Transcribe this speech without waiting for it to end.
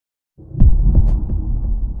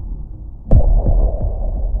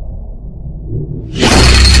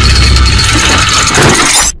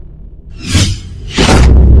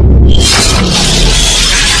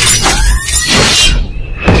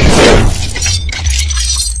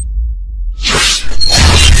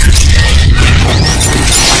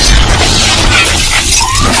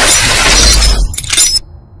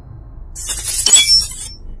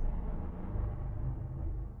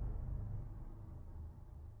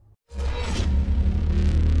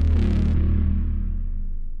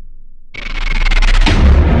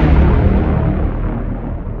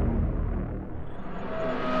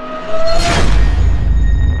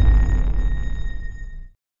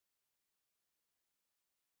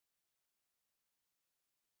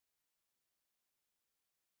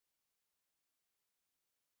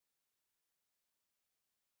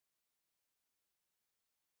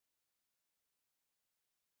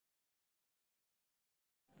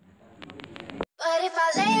But if I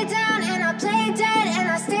lay down and I play dead and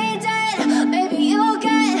I stay dead, maybe you'll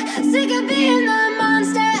get sick of being the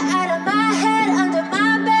monster out of my head, under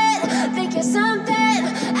my bed. Think you're something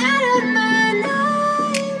out of my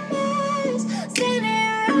nightmares,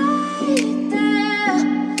 standing right there.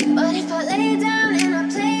 But if I lay down and I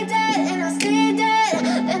play dead and I stay dead,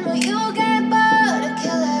 then will you get bored of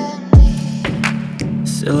killing me?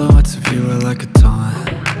 Silhouettes of you are like a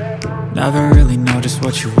taunt. Never really know just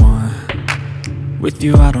what you want. With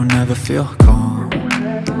you I don't ever feel calm.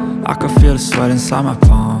 I can feel the sweat inside my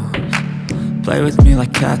palms. Play with me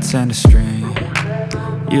like cats and a string.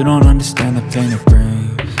 You don't understand the pain it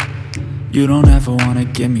brings. You don't ever wanna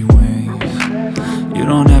give me wings. You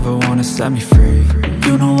don't ever wanna set me free.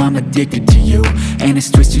 You know I'm addicted to you, and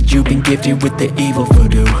it's twisted, you've been gifted with the evil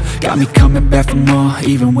voodoo. Got me coming back for more,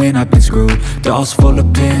 even when I've been screwed. Dolls full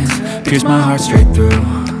of pins, pierce my heart straight through.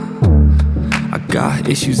 I got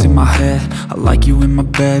issues in my head, I like you in my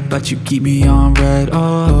bed, but you keep me on red.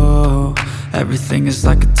 Oh, everything is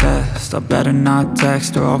like a test, I better not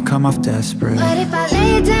text or I'll come off desperate. But if I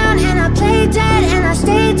lay down and I play dead and I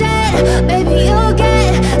stay dead, maybe you'll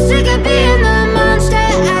get sick of being the monster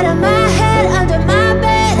out of my head, under my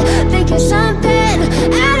bed. Think you're something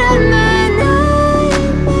out of my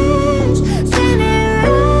nightmares, standing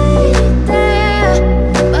right there.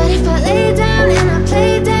 But if I lay down and I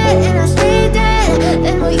play dead and I stay dead,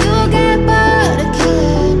 then will you get bored of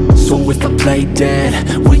killing me? So if I play dead,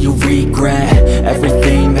 will you regret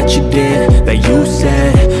everything that you did, that you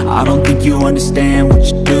said? I don't think you understand what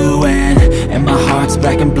you're doing, and my heart's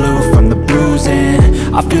black and blue from the bruising.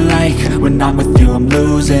 I feel like when I'm with you I'm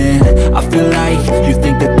losing. I feel like you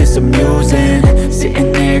think that this amusing,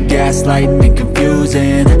 sitting there gaslighting and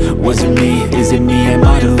confusing. Was it me? Is it me? Am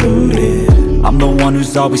I deluded? I'm the one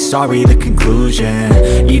who's always sorry, the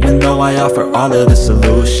conclusion, even though I offer all of the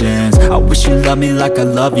solutions. I wish you loved me like I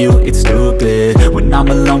love you, it's stupid. When I'm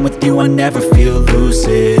alone with you I never feel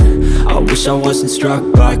lucid. I wish I wasn't struck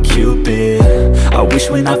by Cupid. I wish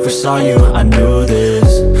when I first saw you I knew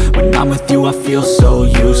this. When I'm with you I feel so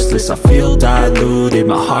useless, I feel diluted,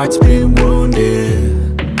 my heart's been wounded.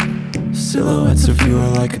 Silhouettes of you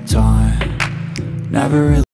are like a taunt. Never really